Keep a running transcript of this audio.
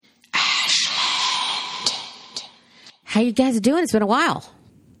How you guys doing? It's been a while.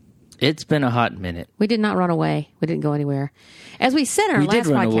 It's been a hot minute. We did not run away. We didn't go anywhere. As we said in our last podcast. We did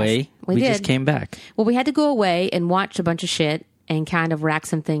run away. We did. just came back. Well, we had to go away and watch a bunch of shit and kind of rack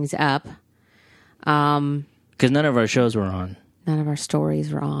some things up. Because none of our shows were on. None of our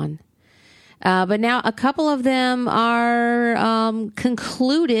stories were on. But now a couple of them are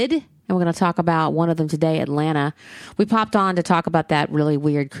concluded. And we're going to talk about one of them today, Atlanta. We popped on to talk about that really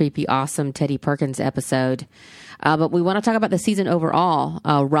weird, creepy, awesome Teddy Perkins episode. But we want to talk about the season overall.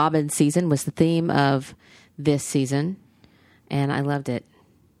 Robin's season was the theme of this season. And I loved it.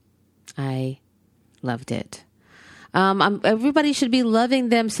 I loved it. Everybody should be loving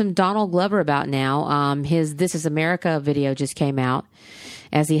them some Donald Glover about now. His This Is America video just came out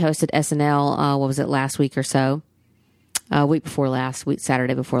as he hosted SNL, what was it, last week or so? Week before last,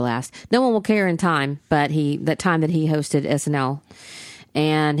 Saturday before last. No one will care in time, but that time that he hosted SNL.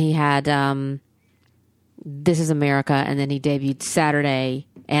 And he had This Is America, and then he debuted Saturday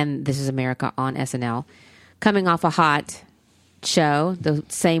and This Is America on SNL. Coming off a hot show, the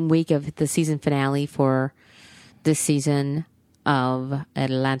same week of the season finale for this season of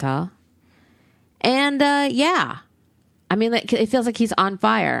Atlanta. And, yeah. I mean, it feels like he's on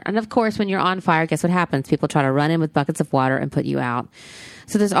fire. And, of course, when you're on fire, guess what happens? People try to run in with buckets of water and put you out.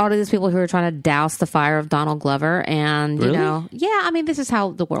 So there's all of these people who are trying to douse the fire of Donald Glover. And, really? You know, yeah, I mean, this is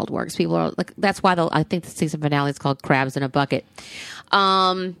how the world works. People are like, that's why I think the season finale is called Crabs in a Bucket.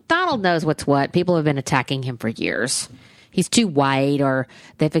 Donald knows what's what. People have been attacking him for years. He's too white, or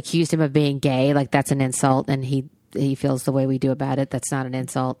they've accused him of being gay. Like, that's an insult. And he feels the way we do about it. That's not an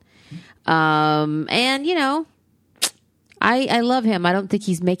insult. And, you know, I love him. I don't think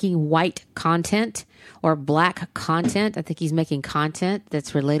he's making white content or black content. I think he's making content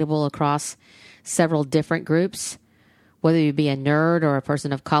that's relatable across several different groups, whether you be a nerd or a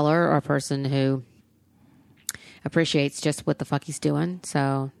person of color or a person who appreciates just what the fuck he's doing.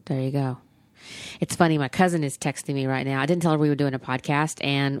 So there you go. It's funny. My cousin is texting me right now. I didn't tell her we were doing a podcast,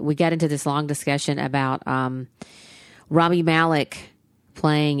 and we got into this long discussion about Rami Malek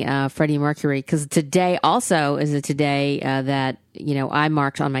playing Freddie Mercury, because today also is a today that, you know, I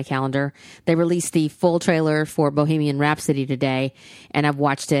marked on my calendar. They released the full trailer for Bohemian Rhapsody today, and I've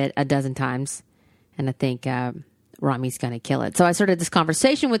watched it a dozen times, and I think Rami's going to kill it. So I started this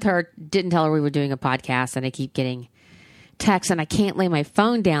conversation with her, didn't tell her we were doing a podcast, and I keep getting texts, and I can't lay my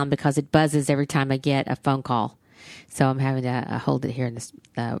phone down because it buzzes every time I get a phone call. So I'm having to hold it here in this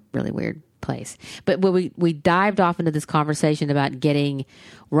really weird place. But when we dived off into this conversation about getting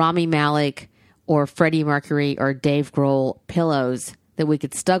Rami Malek or Freddie Mercury or Dave Grohl pillows that we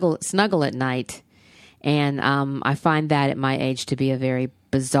could snuggle at night. And I find that at my age to be a very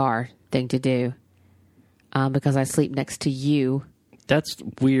bizarre thing to do because I sleep next to you. That's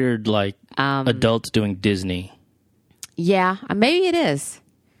weird, like adults doing Disney. Yeah, maybe it is.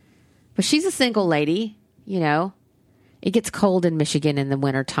 But she's a single lady, you know. It gets cold in Michigan in the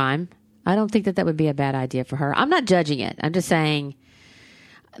wintertime. I don't think that would be a bad idea for her. I'm not judging it. I'm just saying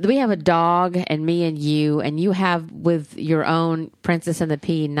we have a dog and me and you have with your own Princess and the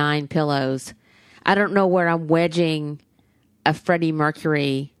Pea 9 pillows. I don't know where I'm wedging a Freddie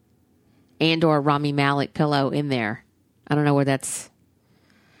Mercury and or Rami Malek pillow in there. I don't know where that's.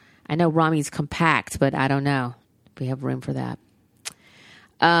 I know Rami's compact, but I don't know if we have room for that.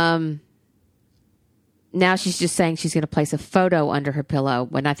 Now she's just saying she's going to place a photo under her pillow,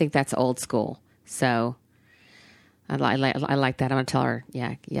 when I think that's old school. So I like that. I'm going to tell her,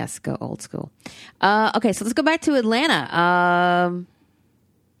 yes, go old school. Okay, so let's go back to Atlanta.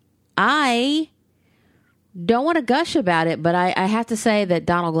 I don't want to gush about it, but I have to say that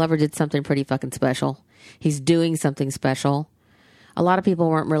Donald Glover did something pretty fucking special. He's doing something special. A lot of people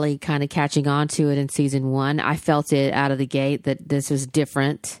weren't really kind of catching on to it in season 1. I felt it out of the gate that this was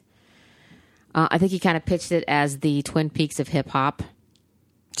different. I think he kind of pitched it as the Twin Peaks of hip-hop.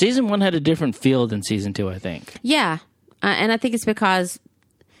 Season 1 had a different feel than season 2, I think. Yeah, and I think it's because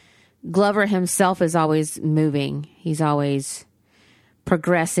Glover himself is always moving. He's always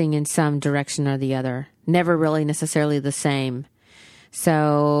progressing in some direction or the other. Never really necessarily the same.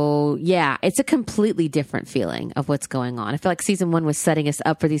 So, yeah, it's a completely different feeling of what's going on. I feel like season 1 was setting us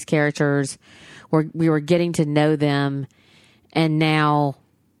up for these characters. We were getting to know them, and now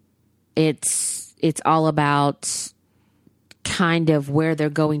it's all about kind of where they're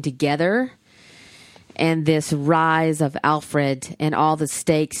going together and this rise of Alfred and all the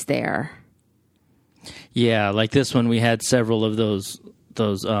stakes there. Yeah, like this one, we had several of those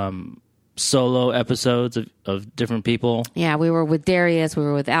solo episodes of different people. Yeah, we were with Darius, we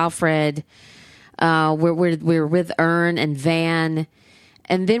were with Alfred, we were with Ern and Van,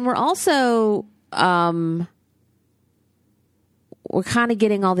 and then we're also we're kind of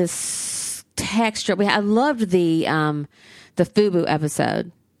getting all this texture. I loved the FUBU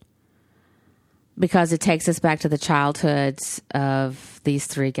episode because it takes us back to the childhoods of these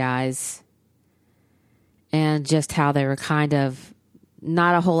three guys and just how they were kind of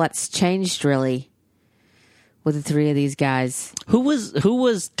not a whole lot's changed really with the three of these guys. Who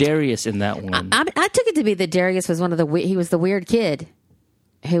was Darius in that one? I took it to be that Darius was he was the weird kid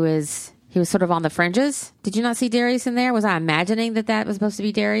he was sort of on the fringes. Did you not see Darius in there? Was I imagining that was supposed to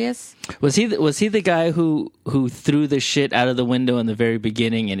be Darius? Was he the guy who threw the shit out of the window in the very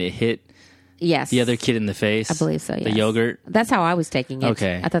beginning and it hit yes. the other kid in the face? I believe so, yes. The yogurt? That's how I was taking it.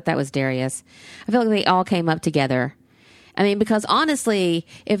 Okay. I thought that was Darius. I feel like they all came up together. I mean, because honestly,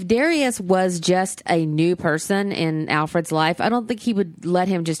 if Darius was just a new person in Alfred's life, I don't think he would let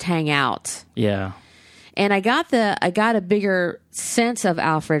him just hang out. Yeah. And I got a bigger sense of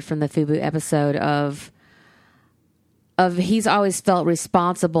Alfred from the FUBU episode of he's always felt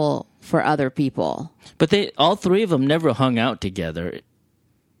responsible for other people. But all three of them never hung out together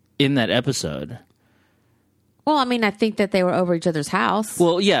in that episode. Well, I mean, I think that they were over each other's house.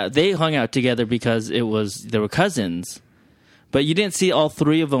 Well, yeah, they hung out together because they were cousins. But you didn't see all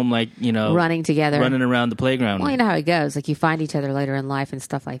three of them, running together, running around the playground. Well, you know how it goes. Like, you find each other later in life and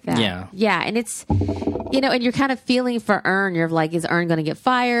stuff like that. Yeah. Yeah, and it's, and you're kind of feeling for Ern. You're like, is Ern going to get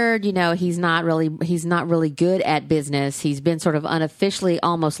fired? He's not really good at business. He's been sort of unofficially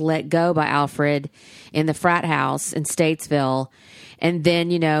almost let go by Alfred in the frat house in Statesville. And then,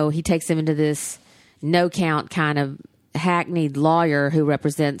 he takes him into this no-count kind of hackneyed lawyer who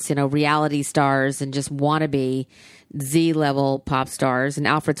represents, reality stars and just wannabe Z-level pop stars, and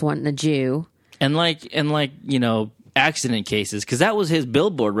Alfred's wanting a Jew. And accident cases, because that was his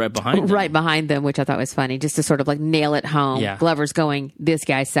billboard right behind them. Right behind them, which I thought was funny, just to sort of nail it home. Yeah. Glover's going, this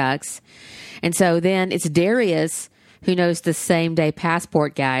guy sucks. And so then it's Darius who knows the same-day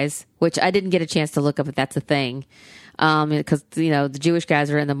passport guys, which I didn't get a chance to look up if that's a thing. Because, the Jewish guys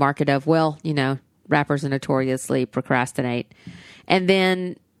are in the market of, rappers notoriously procrastinate. And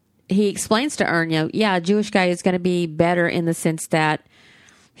then he explains to Ern, a Jewish guy is going to be better in the sense that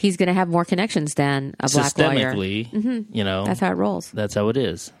he's going to have more connections than a black lawyer. Systemically, that's how it rolls. That's how it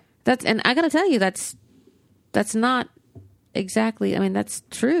is. And I got to tell you, that's not exactly. I mean, that's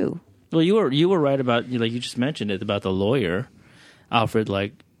true. Well, you were right about, you just mentioned it about the lawyer. Alfred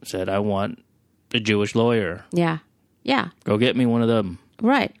said, I want a Jewish lawyer. Yeah. Go get me one of them.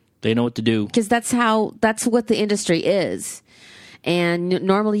 Right. They know what to do. Because that's what the industry is. And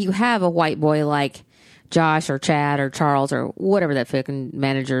normally you have a white boy like Josh or Chad or Charles or whatever that fucking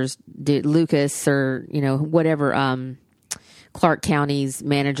managers did, Lucas or, whatever Clark County's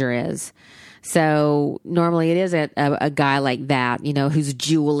manager is. So normally it is a guy like that, who's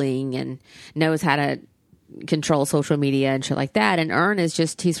jeweling and knows how to control social media and shit like that. And Ern is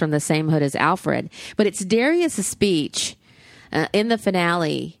he's from the same hood as Alfred. But it's Darius' speech in the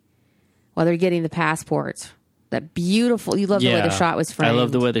finale while they're getting the passports. That beautiful, you love the way the shot was framed. I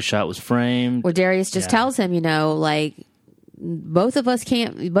love the way the shot was framed. Where Darius just tells him, both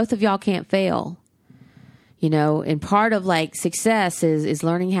of y'all can't fail. And part of success is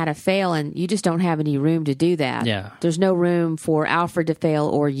learning how to fail, and you just don't have any room to do that. Yeah. There's no room for Alfred to fail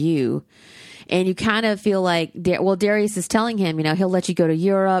or you. And you kind of feel like, Darius is telling him, he'll let you go to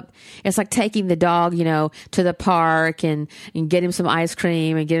Europe. It's like taking the dog, to the park and get him some ice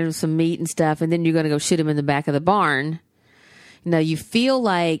cream and get him some meat and stuff. And then you're going to go shoot him in the back of the barn. You feel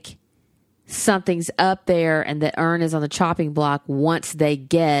like something's up there and that Ern is on the chopping block once they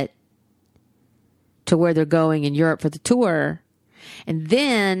get to where they're going in Europe for the tour. And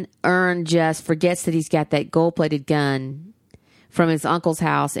then Ern just forgets that he's got that gold-plated gun from his uncle's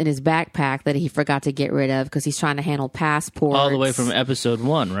house in his backpack that he forgot to get rid of because he's trying to handle passports. All the way from episode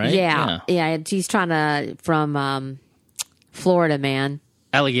 1, right? Yeah. He's trying to, from Florida Man.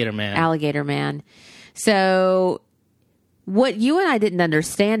 Alligator Man. So what you and I didn't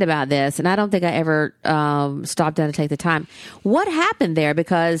understand about this, and I don't think I ever stopped down to take the time, what happened there?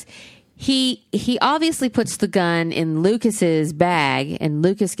 Because he obviously puts the gun in Lucas's bag, and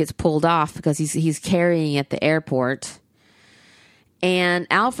Lucas gets pulled off because he's carrying it at the airport. And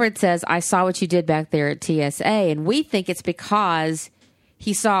Alfred says, I saw what you did back there at TSA. And we think it's because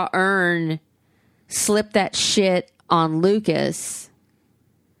he saw Ern slip that shit on Lucas.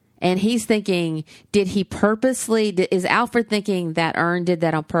 And he's thinking, is Alfred thinking that Ern did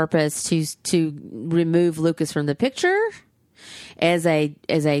that on purpose to remove Lucas from the picture? As a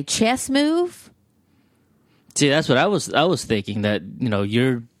chess move? See, that's what I was thinking, that,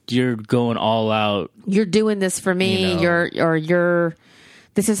 you're going all out. You're doing this for me.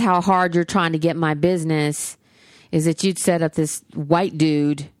 This is how hard you're trying to get my business. is that you'd set up this white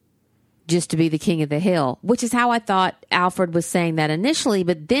dude just to be the king of the hill, which is how I thought Alfred was saying that initially.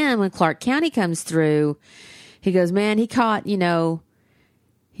 But then when Clark County comes through, he goes, man, he caught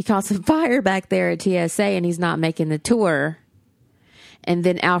some fire back there at TSA and he's not making the tour. And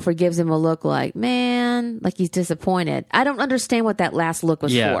then Alfred gives him a look like, man, like he's disappointed. I don't understand what that last look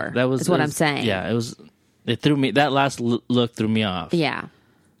was for. That's what I'm saying. Yeah, it threw me, that last look threw me off. Yeah.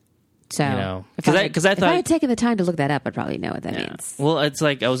 So, because I thought, if I had taken the time to look that up, I'd probably know what that means. Well, it's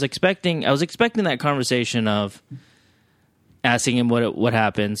like I was expecting that conversation of asking him what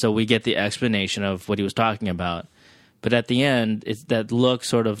happened, so we get the explanation of what he was talking about. But at the end, it's that look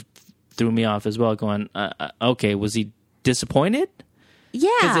sort of threw me off as well. Going, okay, was he disappointed? Yeah,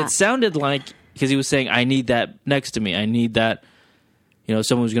 because it sounded like because he was saying, "I need that next to me. I need that,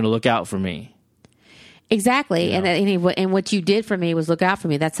 someone who's going to look out for me." Exactly, and what you did for me was look out for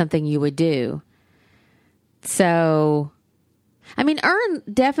me. That's something you would do. So, I mean, Earn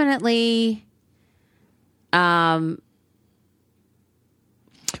definitely. But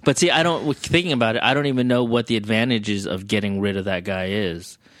see, thinking about it, I don't even know what the advantages of getting rid of that guy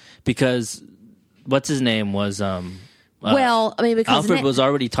is, because what's his name was. Well, I mean, because Alfred was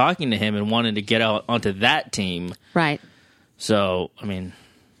already talking to him and wanted to get out onto that team, right? So, I mean,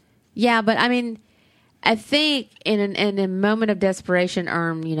 yeah, but I mean. I think in a moment of desperation,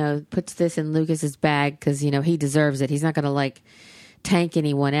 puts this in Lucas's bag because, he deserves it. He's not going to, tank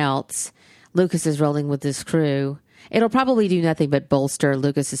anyone else. Lucas is rolling with this crew. It'll probably do nothing but bolster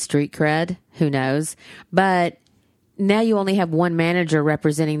Lucas's street cred. Who knows? But now you only have one manager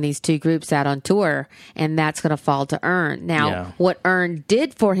representing these two groups out on tour, and that's going to fall to Earn. Now, What Earn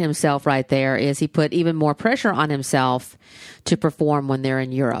did for himself right there is he put even more pressure on himself to perform when they're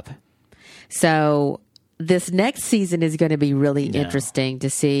in Europe. So this next season is going to be really interesting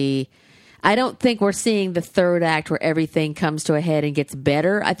to see. I don't think we're seeing the third act where everything comes to a head and gets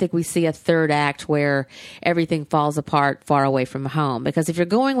better. I think we see a third act where everything falls apart far away from home. Because if you're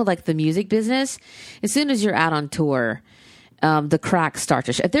going with the music business, as soon as you're out on tour, the cracks start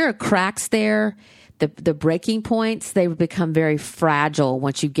to show. If there are cracks there, the breaking points, they become very fragile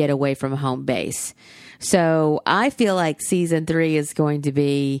once you get away from home base. So I feel like season 3 is going to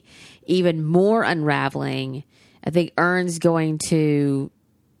be even more unraveling. I think Earn's going to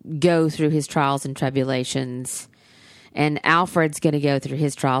go through his trials and tribulations, and Alfred's going to go through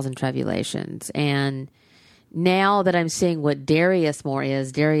his trials and tribulations. And now that I'm seeing what Darius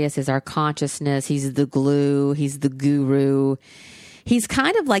is our consciousness. He's the glue. He's the guru. He's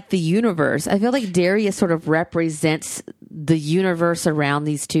kind of like the universe. I feel like Darius sort of represents the universe around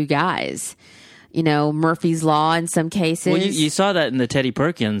these two guys. Murphy's Law in some cases. Well, you saw that in the Teddy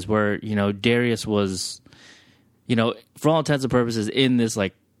Perkins where, Darius was, for all intents and purposes in this,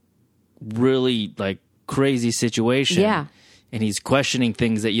 really, crazy situation. Yeah. And he's questioning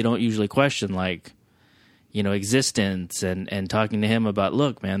things that you don't usually question, like, existence and talking to him about,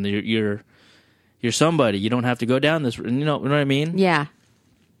 look, man, you're somebody. You don't have to go down this, you know what I mean? Yeah.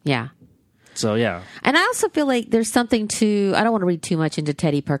 Yeah. So, yeah. And I also feel like there's something I don't want to read too much into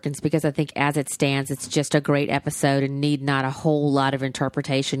Teddy Perkins because I think as it stands, it's just a great episode and need not a whole lot of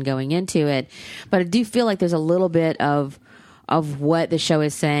interpretation going into it. But I do feel like there's a little bit of what the show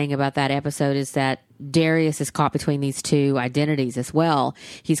is saying about that episode is that Darius is caught between these two identities as well.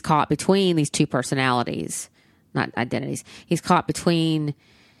 He's caught between these two personalities, not identities. He's caught between,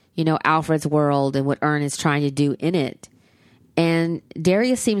 Alfred's world and what Earn is trying to do in it. And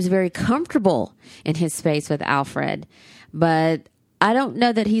Darius seems very comfortable in his space with Alfred, but I don't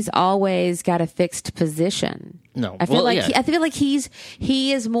know that he's always got a fixed position. No, I feel like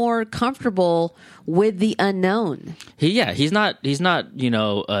he is more comfortable with the unknown. He's not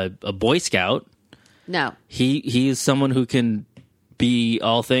a Boy Scout. No, he is someone who can be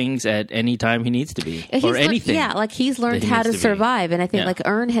all things at any time he needs to be, or anything. He's learned how to survive, and I think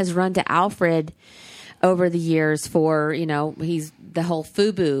Earn has run to Alfred over the years for, he's the whole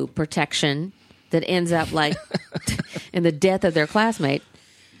FUBU protection that ends up in the death of their classmate.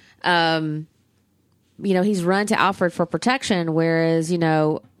 He's run to Alfred for protection, whereas,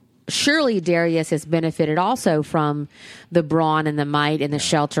 surely Darius has benefited also from the brawn and the might and the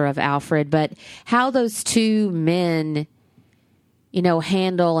shelter of Alfred. But how those two men,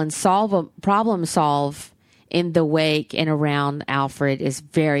 handle and problem solve in the wake and around Alfred is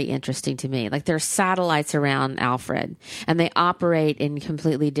very interesting to me. There are satellites around Alfred, and they operate in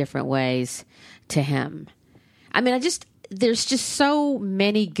completely different ways to him. I mean, there's just so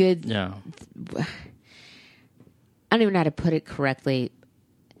many good. Yeah. I don't even know how to put it correctly.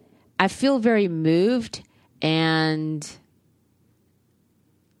 I feel very moved, and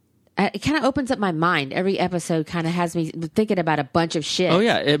I it kind of opens up my mind. Every episode kind of has me thinking about a bunch of shit. Oh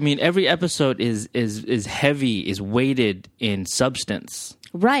yeah, I mean every episode is heavy, is weighted in substance.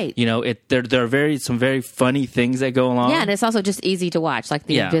 Right. You know, there are some very funny things that go along. Yeah, and it's also just easy to watch, like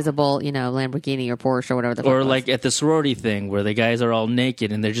the invisible, you know, Lamborghini or Porsche or whatever the fuck. Or like at the sorority thing where the guys are all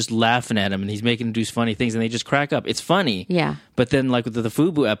naked and they're just laughing at him and he's making them do funny things and they just crack up. It's funny. Yeah. But then like with the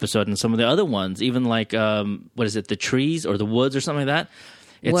Fubu episode and some of the other ones, even like what is it, the trees or the woods or something like that?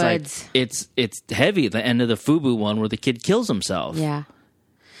 It's Woods. like it's heavy at the end of the Fubu one where the kid kills himself. Yeah.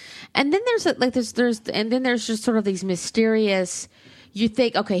 And then there's just sort of these mysterious. You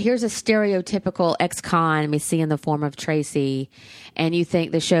think, okay, here's a stereotypical ex-con we see in the form of Tracy, and you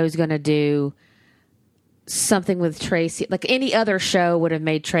think the show's going to do something with Tracy. Like any other show would have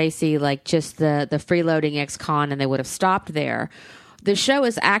made Tracy like just the freeloading ex-con, and they would have stopped there. The show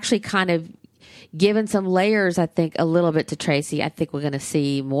is actually kind of given some layers, I think, a little bit to Tracy. I think we're going to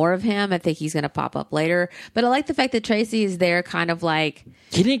see more of him. I think he's going to pop up later. But I like the fact that Tracy is there kind of like...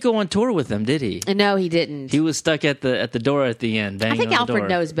 He didn't go on tour with them, did he? No, he didn't. He was stuck at the door at the end, banging I think on the Alfred door.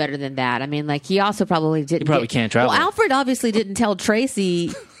 knows better than that. I mean, like, he also probably didn't... He probably can't travel. Well, Alfred obviously didn't tell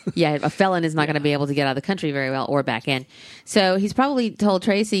Tracy... Yeah, a felon is not going to be able to get out of the country very well or back in. So he's probably told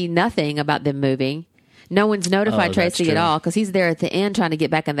Tracy nothing about them moving. No one's notified Tracy at all because he's there at the end trying to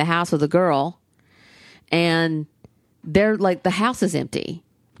get back in the house with a girl. And they're like, the house is empty.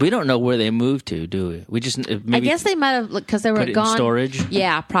 We don't know where they moved to, do we? We just maybe I guess they might have, because they were put it gone. in storage?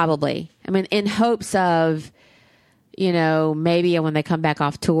 Yeah, probably. I mean, in hopes of, you know, maybe when they come back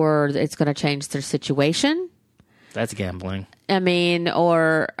off tour, it's going to change their situation. That's gambling. I mean,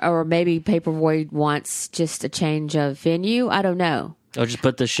 or maybe Paperboy wants just a change of venue. I don't know. Or just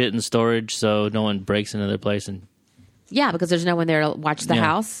put the shit in storage so no one breaks into their place and... Yeah, because there's no one there to watch the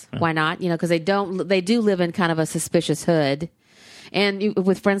house. Why not? You know, because they do live in kind of a suspicious hood. And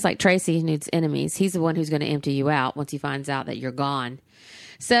with friends like Tracy, who needs enemies, he's the one who's going to empty you out once he finds out that you're gone.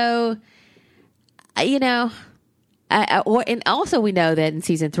 So, you know, and also we know that in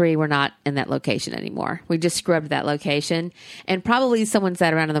season 3, we're not in that location anymore. We just scrubbed that location. And probably someone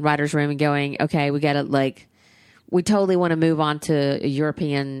sat around in the writer's room and going, okay, we got to like... We totally want to move on to a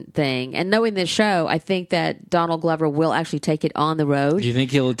European thing. And knowing this show, I think that Donald Glover will actually take it on the road. Do you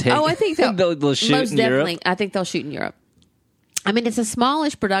think he'll take... Oh, I think they'll shoot most in definitely. Europe? I think they'll shoot in Europe. I mean, it's a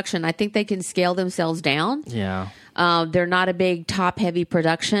smallish production. I think they can scale themselves down. Yeah. They're not a big top-heavy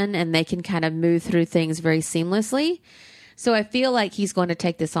production, and they can kind of move through things very seamlessly. So I feel like he's going to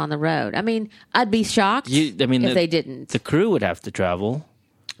take this on the road. I mean, I'd be shocked if they didn't. The crew would have to travel.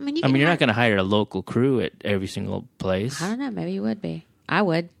 I mean, you're not going to hire a local crew at every single place. I don't know. Maybe you would be. I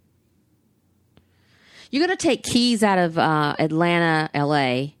would. You're going to take keys out of Atlanta,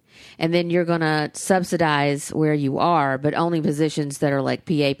 L.A., and then you're going to subsidize where you are, but only positions that are like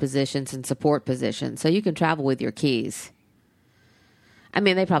PA positions and support positions. So you can travel with your keys. I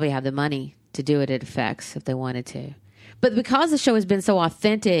mean, they probably have the money to do it at FX if they wanted to. But because the show has been so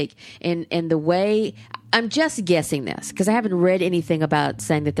authentic in the way... I'm just guessing this because I haven't read anything about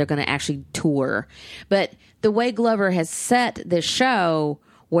saying that they're going to actually tour. But the way Glover has set the show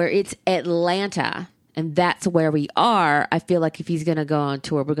where it's Atlanta and that's where we are, I feel like if he's going to go on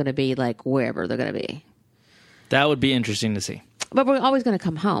tour, we're going to be like wherever they're going to be. That would be interesting to see. But we're always going to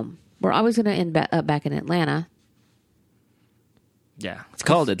come home. We're always going to end up back in Atlanta. Yeah. It's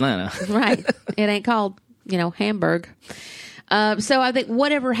called Atlanta. Right. It ain't called, Hamburg. So I think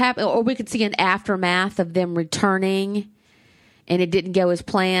whatever happened, or we could see an aftermath of them returning and it didn't go as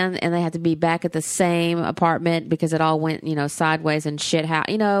planned and they had to be back at the same apartment because it all went, sideways and shit.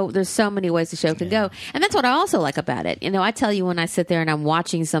 There's so many ways the show can go. And that's what I also like about it. I tell you when I sit there and I'm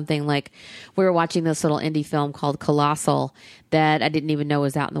watching something like we were watching this little indie film called Colossal that I didn't even know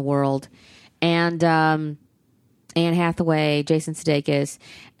was out in the world. And Anne Hathaway, Jason Sudeikis.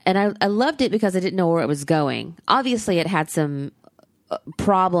 And I loved it because I didn't know where it was going. Obviously, it had some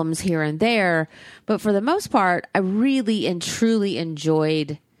problems here and there, but for the most part, I really and truly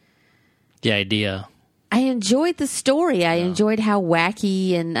enjoyed the idea. I enjoyed the story. I enjoyed how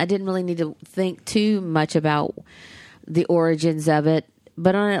wacky, and I didn't really need to think too much about the origins of it.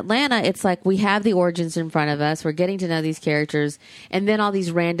 But on Atlanta, it's like we have the origins in front of us. We're getting to know these characters, and then all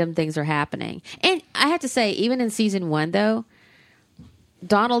these random things are happening. And I have to say, even in season 1, though,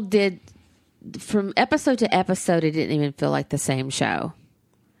 Donald did, from episode to episode, it didn't even feel like the same show.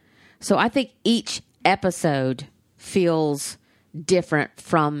 So I think each episode feels different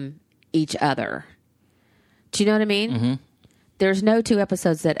from each other. Do you know what I mean? Mm-hmm. There's no 2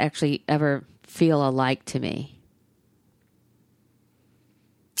 episodes that actually ever feel alike to me.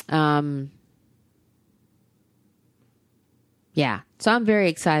 Yeah. So I'm very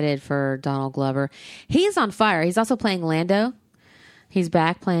excited for Donald Glover. He is on fire. He's also playing Lando. He's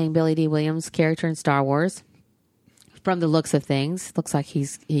back playing Billy D. Williams' character in Star Wars. From the looks of things, looks like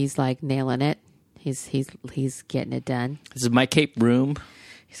he's like nailing it. He's getting it done. This is my cape room.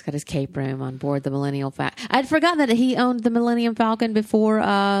 He's got his cape room on board the Millennium Falcon. I'd forgotten that he owned the Millennium Falcon before.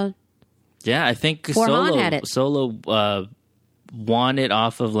 Yeah, I think Han had it. Solo won it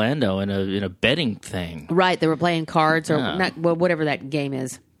off of Lando in a betting thing. Right, they were playing cards or not, well, whatever that game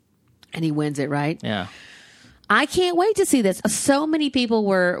is, and he wins it. Right. Yeah. I can't wait to see this. So many people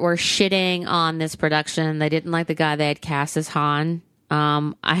were shitting on this production. They didn't like the guy they had cast as Han.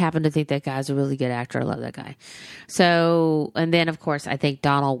 I happen to think that guy's a really good actor. I love that guy. So, and then of course, I think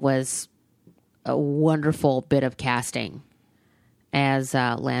Donald was a wonderful bit of casting as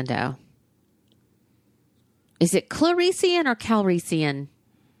Lando. Is it Clarician or Calrissian?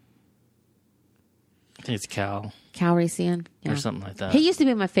 I think it's Cal. Calrissian? Yeah. Or something like that. He used to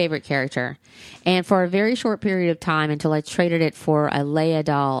be my favorite character. And for a very short period of time, until I traded it for a Leia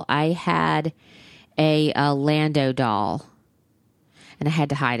doll, I had a Lando doll. And I had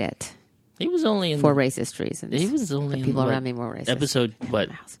to hide it. He was only in for racist reasons. He was only in people around me were racist. Episode what?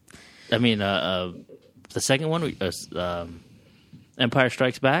 I mean, the second one, Empire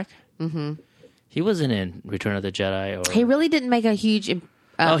Strikes Back. Mm-hmm. He wasn't in Return of the Jedi. Or he really didn't make a huge.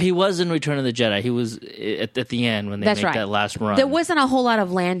 He was in Return of the Jedi. He was at the end when they made that last run. There wasn't a whole lot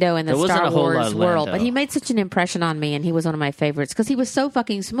of Lando in the Star Wars world, but he made such an impression on me, and he was one of my favorites because he was so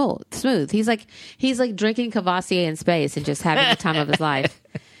fucking smooth. He's like drinking Cavassier in space and just having the time of his life.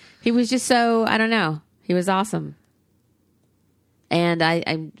 He was just so, I don't know. He was awesome. And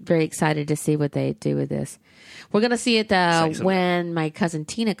I'm very excited to see what they do with this. We're going to see it when my cousin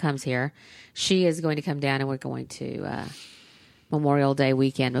Tina comes here. She is going to come down, and we're going to Memorial Day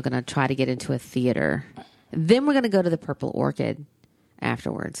weekend. We're going to try to get into a theater. Then we're going to go to the Purple Orchid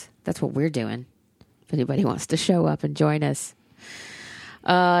afterwards. That's what we're doing. If anybody wants to show up and join us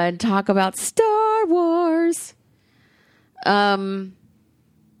and talk about Star Wars. Yeah.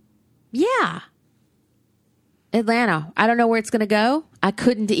 Atlanta. I don't know where it's going to go. I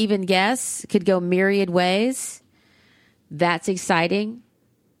couldn't even guess. It could go myriad ways. That's exciting.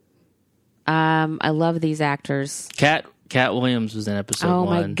 I love these actors. Cat Williams was in episode 1. Oh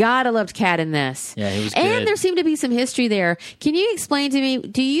my God, I loved Cat in this. Yeah, he was good. And there seemed to be some history there. Can you explain to me,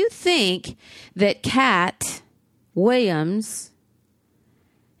 do you think that Cat Williams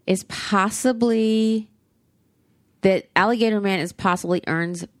is possibly, that Alligator Man is possibly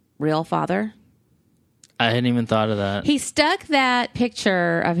Ern's real father? I hadn't even thought of that. He stuck that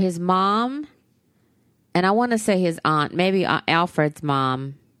picture of his mom, and I want to say his aunt, maybe Alfred's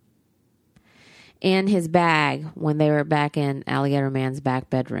mom, in his bag when they were back in Alligator Man's back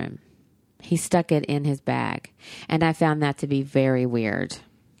bedroom. He stuck it in his bag, and I found that to be very weird.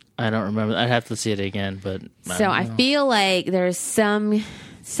 I don't remember. I'd have to see it again, but I feel like there's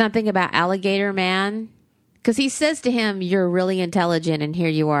something about Alligator Man, because he says to him, "You're really intelligent, and here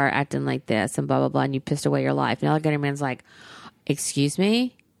you are acting like this, and blah blah blah, and you pissed away your life." And Alligator Man's like, "Excuse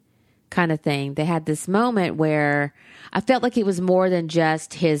me," kind of thing. They had this moment where I felt like it was more than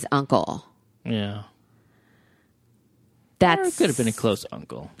just his uncle. Yeah. That could have been a close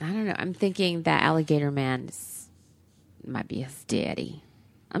uncle. I don't know. I'm thinking that Alligator Man might be his daddy.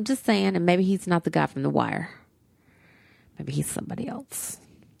 I'm just saying, and maybe he's not the guy from The Wire. Maybe he's somebody else.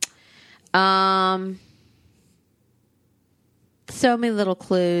 So many little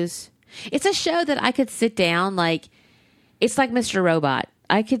clues. It's a show that I could sit down, like, it's like Mr. Robot.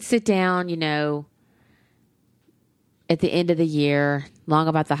 I could sit down, at the end of the year, long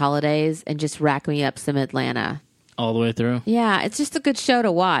about the holidays, and just rack me up some Atlanta. All the way through? Yeah, it's just a good show to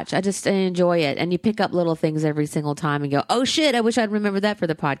watch. I enjoy it. And you pick up little things every single time and go, oh shit, I wish I'd remembered that for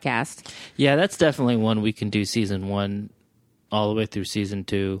the podcast. Yeah, that's definitely one we can do season 1 all the way through season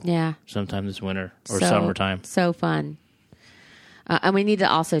 2. Yeah. Sometime this winter or summertime. So fun. And we need to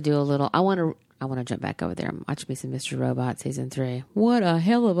also do a little, I want to jump back over there and watch me some Mr. Robot season 3. What a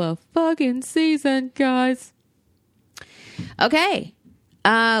hell of a fucking season, guys. Okay.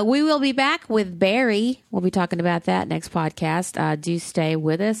 We will be back with Barry. We'll be talking about that next podcast. Do stay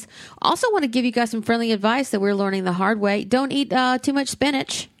with us. Also want to give you guys some friendly advice that we're learning the hard way. Don't eat too much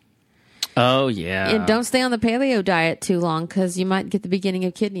spinach. Oh, yeah. And don't stay on the paleo diet too long because you might get the beginning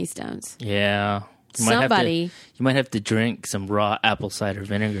of kidney stones. Yeah. You might have to drink some raw apple cider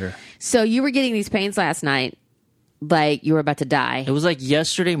vinegar. So you were getting these pains last night like you were about to die. It was like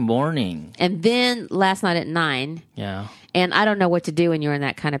yesterday morning. And then last night at 9. Yeah. And I don't know what to do when you're in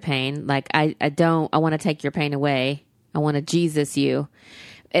that kind of pain. Like, I want to take your pain away. I want to Jesus you.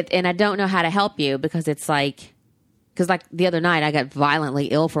 And I don't know how to help you because it's like, because like the other night I got violently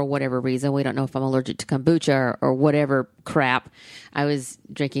ill for whatever reason. We don't know if I'm allergic to kombucha or whatever crap I was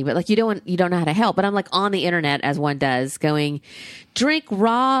drinking, but like you don't know how to help. But I'm like on the internet, as one does, going, drink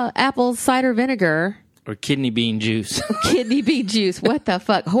raw apple cider vinegar. Or kidney bean juice. Kidney bean juice. What the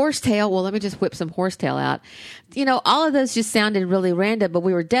fuck? Horsetail. Well, let me just whip some horsetail out. You know, all of those just sounded really random, but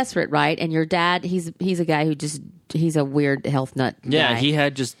we were desperate, right? And your dad, he's a guy who he's a weird health nut Yeah, guy. he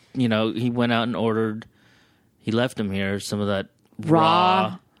had just, he went out and ordered, he left him here, some of that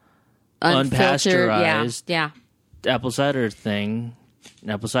Raw, unfiltered, unpasteurized yeah. apple cider thing.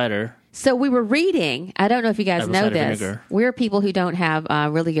 Apple cider. So we were reading. I don't know if you guys Apple know cider this. vinegar. We're people who don't have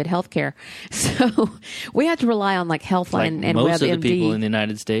really good health care, so we have to rely on like Healthline Like and most of WebMD. the people in the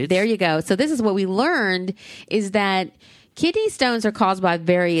United States. There you go. So this is what we learned is that kidney stones are caused by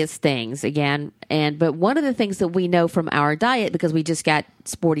various things again, but one of the things that we know from our diet, because we just got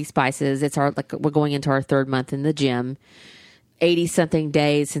Sporty Spices, we're going into our 3rd month in the gym, 80 something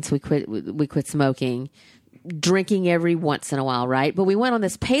days since we quit smoking. Drinking every once in a while, right? But we went on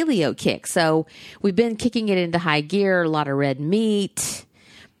this paleo kick. So we've been kicking it into high gear, a lot of red meat,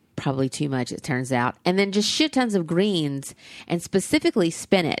 probably too much, it turns out. And then just shit tons of greens and specifically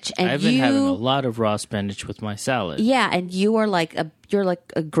spinach. And I've been having a lot of raw spinach with my salad. Yeah, and you're like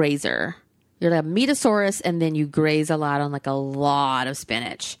a grazer. You're like a metasaurus, and then you graze a lot on like a lot of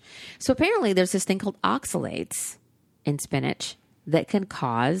spinach. So apparently there's this thing called oxalates in spinach that can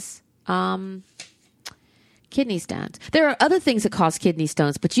cause kidney stones. There are other things that cause kidney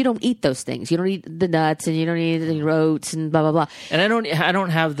stones, but you don't eat those things. You don't eat the nuts, and you don't eat the oats, and blah blah blah. And I don't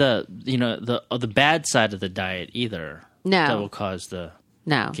have the the bad side of the diet either. No. That will cause the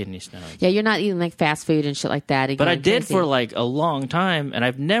kidney stones. Yeah, you're not eating like fast food and shit like that. But I did crazy. for like a long time, and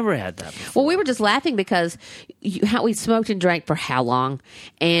I've never had that before. Well, we were just laughing because we smoked and drank for how long,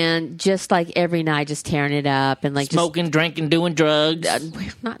 and just like every night, just tearing it up and like Smoking, drinking, doing drugs.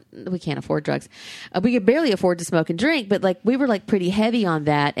 we can't afford drugs. We could barely afford to smoke and drink, but like we were like pretty heavy on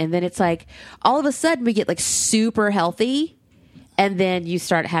that, and then it's like all of a sudden we get like super healthy. And then you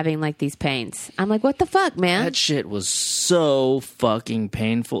start having like these pains. I'm like, what the fuck, man? That shit was so fucking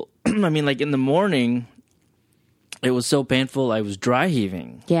painful. I mean, like in the morning, it was so painful. I was dry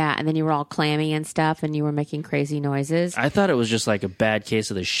heaving. Yeah, and then you were all clammy and stuff, and you were making crazy noises. I thought it was just like a bad case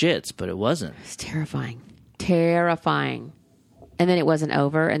of the shits, but it wasn't. It's terrifying. Terrifying. And then it wasn't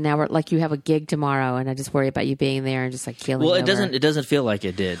over, and now we're like, you have a gig tomorrow, and I just worry about you being there and just like feeling. Well, over. it doesn't feel like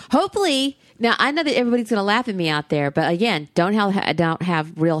it did. Hopefully, now I know that everybody's going to laugh at me out there, but again, don't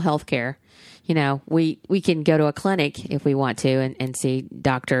have real health care. You know, we can go to a clinic if we want to and see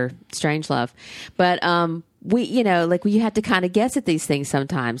Dr. Strangelove, but we have to kind of guess at these things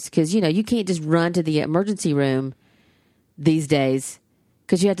sometimes because you can't just run to the emergency room these days.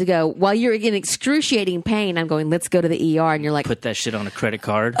 Because you have to go, while you're in excruciating pain, I'm going, let's go to the ER. And you're like, Put that shit on a credit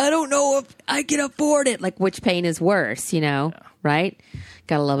card. I don't know if I can afford it. Like, which pain is worse, right?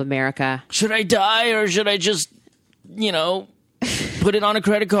 Gotta love America. Should I die or should I just, put it on a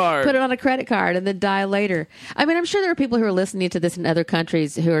credit card? Put it on a credit card and then die later. I mean, I'm sure there are people who are listening to this in other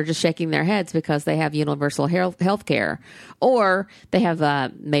countries who are just shaking their heads because they have universal health care or they have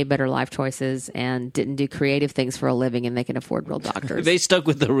made better life choices and didn't do creative things for a living and they can afford real doctors. They stuck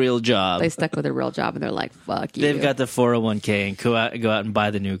with the real job. They stuck with a real job and they're like, fuck you. They've got the 401k and go out and buy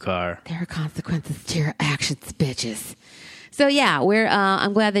the new car. There are consequences to your actions, bitches. So yeah,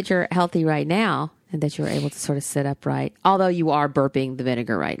 I'm glad that you're healthy right now and that you were able to sort of sit upright. Although you are burping the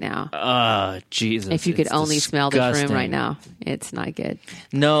vinegar right now. Oh, Jesus. If you could it's only smell this room disgusting. right now, it's not good.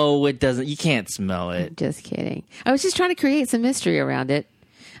 No, it doesn't. You can't smell it. Just kidding. I was just trying to create some mystery around it.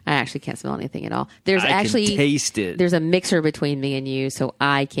 I actually can't smell anything at all. There's I actually can taste it. There's a mixer between me and you, so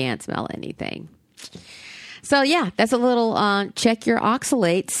I can't smell anything. So yeah, that's a little check your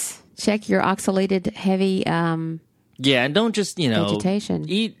oxalates. Check your oxalated heavy Yeah, and don't just, vegetation.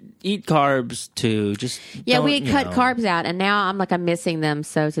 Eat carbs too. Just we had cut carbs out, and now I'm missing them.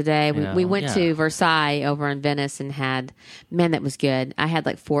 So today we went to Versailles over in Venice and had, man, that was good. I had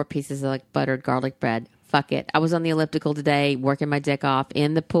like 4 pieces of like buttered garlic bread. Fuck it. I was on the elliptical today, working my dick off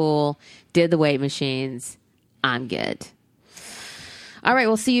in the pool, did the weight machines. I'm good. All right,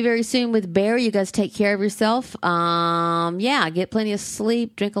 we'll see you very soon with Bear. You guys take care of yourself. Get plenty of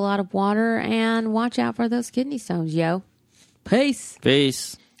sleep, drink a lot of water, and watch out for those kidney stones, yo. Peace.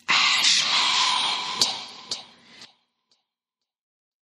 Peace.